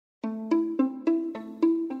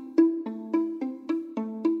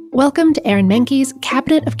Welcome to Aaron Mahnke's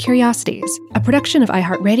Cabinet of Curiosities, a production of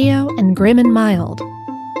iHeartRadio and Grim and Mild.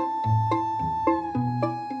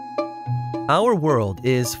 Our world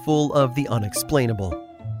is full of the unexplainable.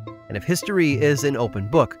 And if history is an open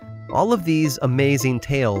book, all of these amazing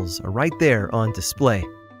tales are right there on display,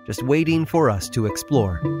 just waiting for us to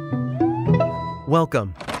explore.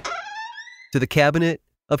 Welcome to the Cabinet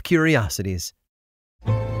of Curiosities.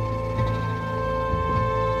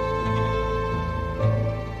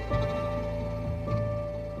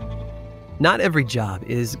 Not every job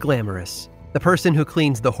is glamorous. The person who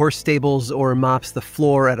cleans the horse stables or mops the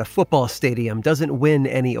floor at a football stadium doesn't win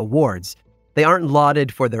any awards. They aren't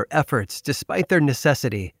lauded for their efforts, despite their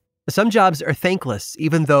necessity. Some jobs are thankless,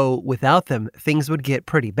 even though without them, things would get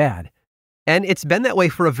pretty bad. And it's been that way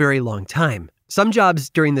for a very long time. Some jobs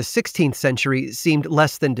during the 16th century seemed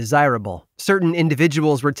less than desirable. Certain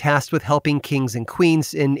individuals were tasked with helping kings and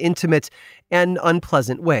queens in intimate and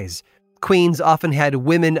unpleasant ways. Queens often had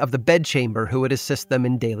women of the bedchamber who would assist them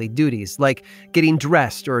in daily duties, like getting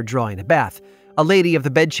dressed or drawing a bath. A lady of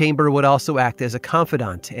the bedchamber would also act as a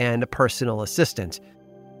confidant and a personal assistant.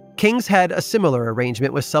 Kings had a similar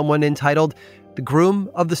arrangement with someone entitled the groom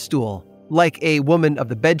of the stool. Like a woman of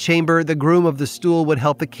the bedchamber, the groom of the stool would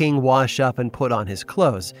help the king wash up and put on his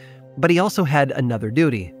clothes. But he also had another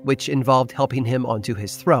duty, which involved helping him onto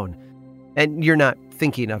his throne. And you're not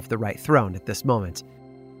thinking of the right throne at this moment.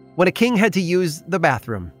 When a king had to use the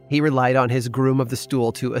bathroom, he relied on his groom of the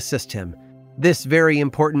stool to assist him. This very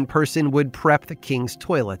important person would prep the king's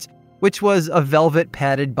toilet, which was a velvet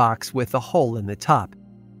padded box with a hole in the top.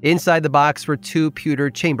 Inside the box were 2 pewter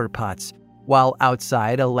chamber pots, while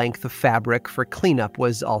outside a length of fabric for cleanup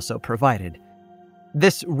was also provided.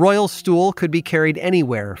 This royal stool could be carried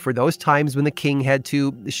anywhere for those times when the king had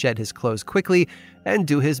to shed his clothes quickly and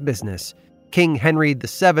do his business. King Henry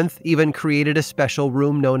VII even created a special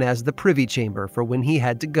room known as the Privy Chamber for when he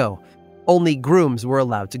had to go. Only grooms were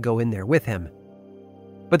allowed to go in there with him.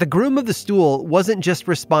 But the groom of the stool wasn't just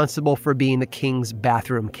responsible for being the king's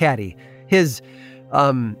bathroom caddy. His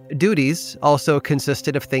duties also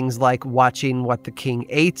consisted of things like watching what the king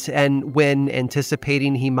ate and when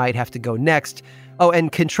anticipating he might have to go next. Oh,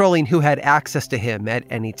 and controlling who had access to him at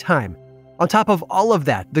any time. On top of all of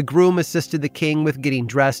that, the groom assisted the king with getting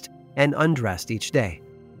dressed and undressed each day.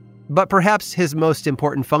 But perhaps his most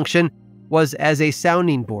important function was as a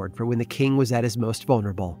sounding board for when the king was at his most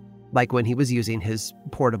vulnerable, like when he was using his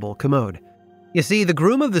portable commode. You see, the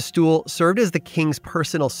groom of the stool served as the king's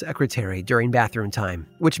personal secretary during bathroom time,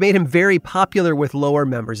 which made him very popular with lower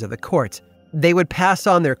members of the court. They would pass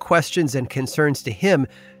on their questions and concerns to him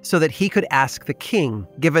so that he could ask the king,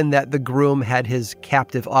 given that the groom had his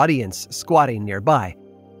captive audience squatting nearby.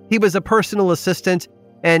 He was a personal assistant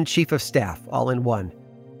and chief of staff all in one.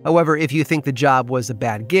 However, if you think the job was a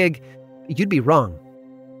bad gig, you'd be wrong.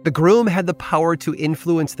 The groom had the power to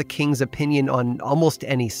influence the king's opinion on almost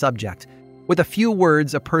any subject. With a few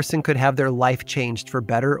words, a person could have their life changed for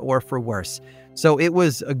better or for worse. So it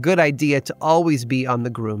was a good idea to always be on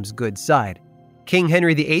the groom's good side. King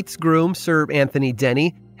Henry VIII's groom, Sir Anthony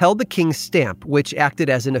Denny, held the king's stamp, which acted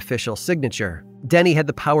as an official signature. Denny had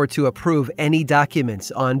the power to approve any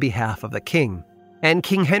documents on behalf of the king. And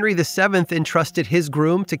King Henry VII entrusted his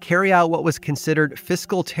groom to carry out what was considered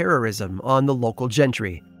fiscal terrorism on the local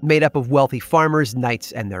gentry, made up of wealthy farmers,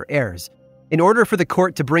 knights, and their heirs. In order for the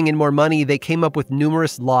court to bring in more money, they came up with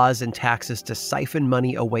numerous laws and taxes to siphon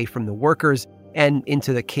money away from the workers and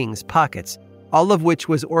into the king's pockets, all of which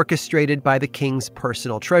was orchestrated by the king's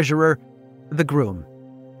personal treasurer, the groom.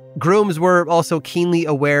 Grooms were also keenly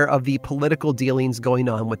aware of the political dealings going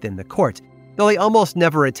on within the court, though they almost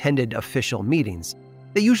never attended official meetings.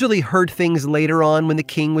 They usually heard things later on when the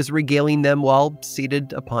king was regaling them while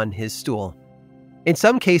seated upon his stool. In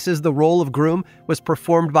some cases, the role of groom was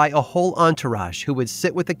performed by a whole entourage who would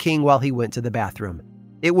sit with the king while he went to the bathroom.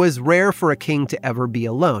 It was rare for a king to ever be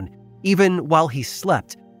alone, even while he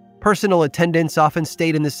slept. Personal attendants often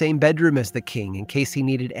stayed in the same bedroom as the king in case he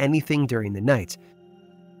needed anything during the night.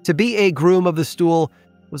 To be a groom of the stool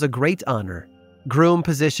was a great honor. Groom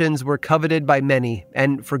positions were coveted by many,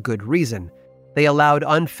 and for good reason. They allowed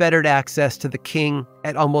unfettered access to the king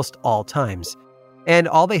at almost all times. And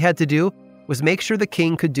all they had to do was make sure the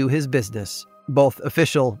king could do his business, both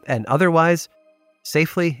official and otherwise,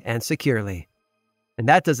 safely and securely. And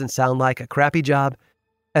that doesn't sound like a crappy job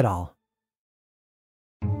at all.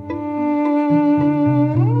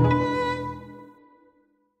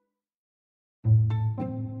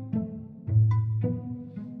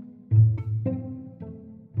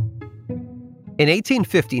 In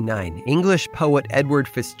 1859, English poet Edward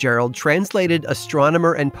Fitzgerald translated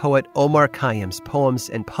astronomer and poet Omar Khayyam's poems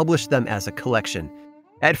and published them as a collection.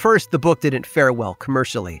 At first, the book didn't fare well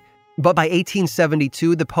commercially, but by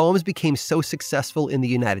 1872, the poems became so successful in the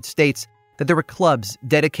United States that there were clubs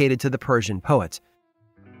dedicated to the Persian poet.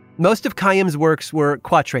 Most of Khayyam's works were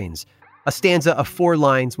quatrains, a stanza of 4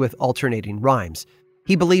 lines with alternating rhymes.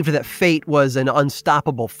 He believed that fate was an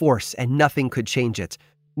unstoppable force and nothing could change it.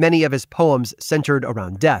 Many of his poems centered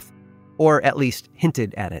around death, or at least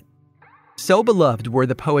hinted at it. So beloved were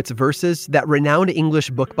the poet's verses that renowned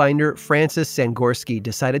English bookbinder Francis Sangorski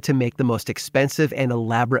decided to make the most expensive and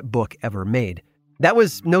elaborate book ever made. That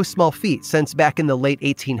was no small feat, since back in the late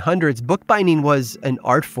 1800s, bookbinding was an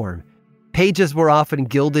art form. Pages were often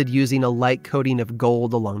gilded using a light coating of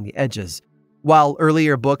gold along the edges. While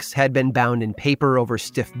earlier books had been bound in paper over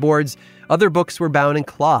stiff boards, other books were bound in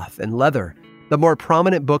cloth and leather. The more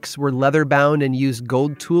prominent books were leather-bound and used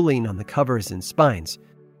gold tooling on the covers and spines.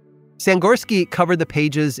 Sangorski covered the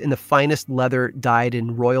pages in the finest leather dyed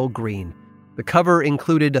in royal green. The cover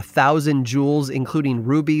included 1,000 jewels, including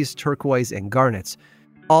rubies, turquoise, and garnets.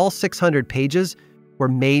 All 600 pages were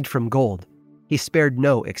made from gold. He spared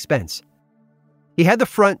no expense. He had the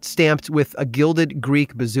front stamped with a gilded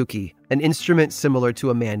Greek bouzouki, an instrument similar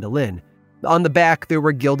to a mandolin. On the back, there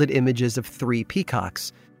were gilded images of 3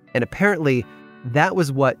 peacocks, and apparently, that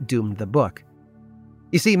was what doomed the book.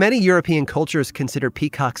 You see, many European cultures consider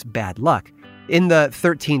peacocks bad luck. In the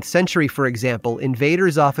 13th century, for example,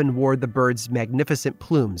 invaders often wore the bird's magnificent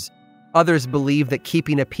plumes. Others believed that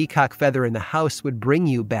keeping a peacock feather in the house would bring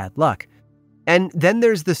you bad luck. And then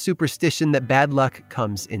there's the superstition that bad luck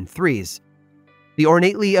comes in 3s. The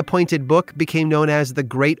ornately appointed book became known as the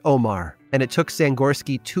Great Omar, and it took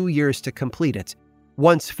Sangorski 2 years to complete it.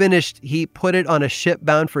 Once finished, he put it on a ship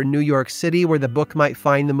bound for New York City, where the book might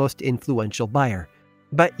find the most influential buyer.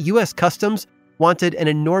 But U.S. Customs wanted an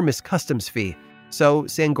enormous customs fee, so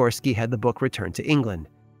Sangorski had the book returned to England.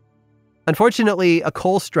 Unfortunately, a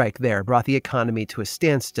coal strike there brought the economy to a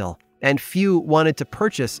standstill, and few wanted to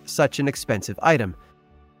purchase such an expensive item.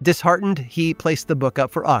 Disheartened, he placed the book up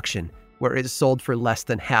for auction, where it sold for less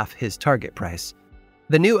than half his target price.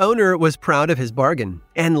 The new owner was proud of his bargain,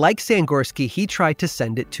 and like Sangorski, he tried to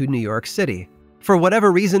send it to New York City. For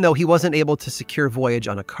whatever reason, though, he wasn't able to secure voyage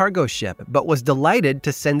on a cargo ship, but was delighted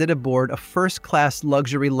to send it aboard a first-class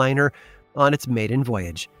luxury liner on its maiden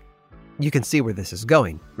voyage. You can see where this is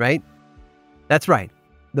going, right? That's right.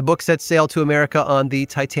 The book set sail to America on the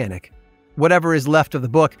Titanic. Whatever is left of the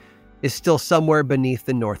book is still somewhere beneath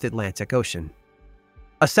the North Atlantic Ocean.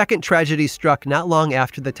 A second tragedy struck not long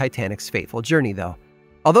after the Titanic's fateful journey, though.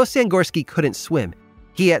 Although Sangorski couldn't swim,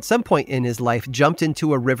 he at some point in his life jumped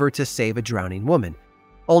into a river to save a drowning woman,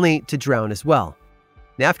 only to drown as well.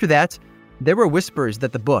 After that, there were whispers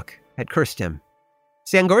that the book had cursed him.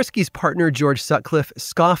 Sangorski's partner George Sutcliffe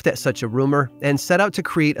scoffed at such a rumor and set out to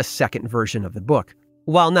create a second version of the book.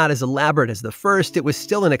 While not as elaborate as the first, it was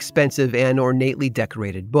still an expensive and ornately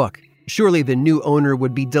decorated book. Surely the new owner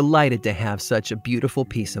would be delighted to have such a beautiful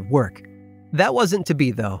piece of work. That wasn't to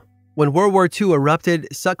be, though. When World War II erupted,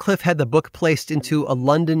 Sutcliffe had the book placed into a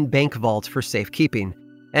London bank vault for safekeeping,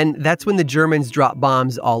 and that's when the Germans dropped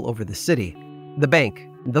bombs all over the city. The bank,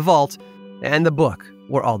 the vault, and the book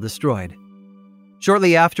were all destroyed.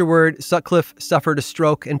 Shortly afterward, Sutcliffe suffered a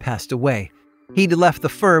stroke and passed away. He'd left the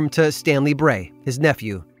firm to Stanley Bray, his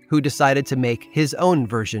nephew, who decided to make his own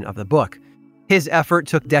version of the book. His effort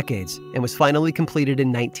took decades and was finally completed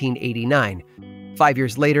in 1989. 5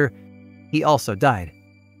 years later, he also died.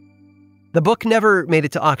 The book never made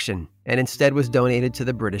it to auction, and instead was donated to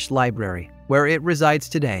the British Library, where it resides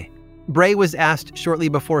today. Bray was asked shortly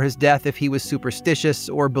before his death if he was superstitious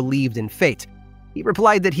or believed in fate. He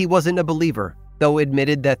replied that he wasn't a believer, though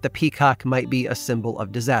admitted that the peacock might be a symbol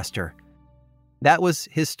of disaster. That was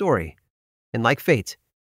his story, and like fate,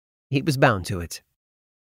 he was bound to it.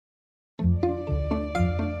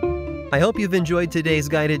 I hope you've enjoyed today's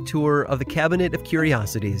guided tour of the Cabinet of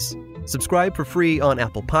Curiosities. Subscribe for free on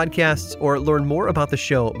Apple Podcasts or learn more about the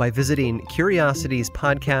show by visiting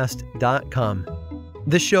curiositiespodcast.com.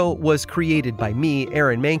 This show was created by me,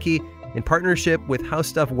 Aaron Mahnke, in partnership with How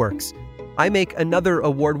Stuff Works. I make another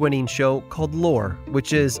award-winning show called Lore,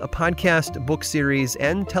 which is a podcast, book series,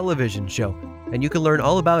 and television show, and you can learn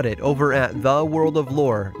all about it over at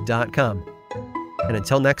theworldoflore.com. And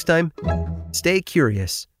until next time, stay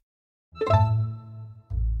curious.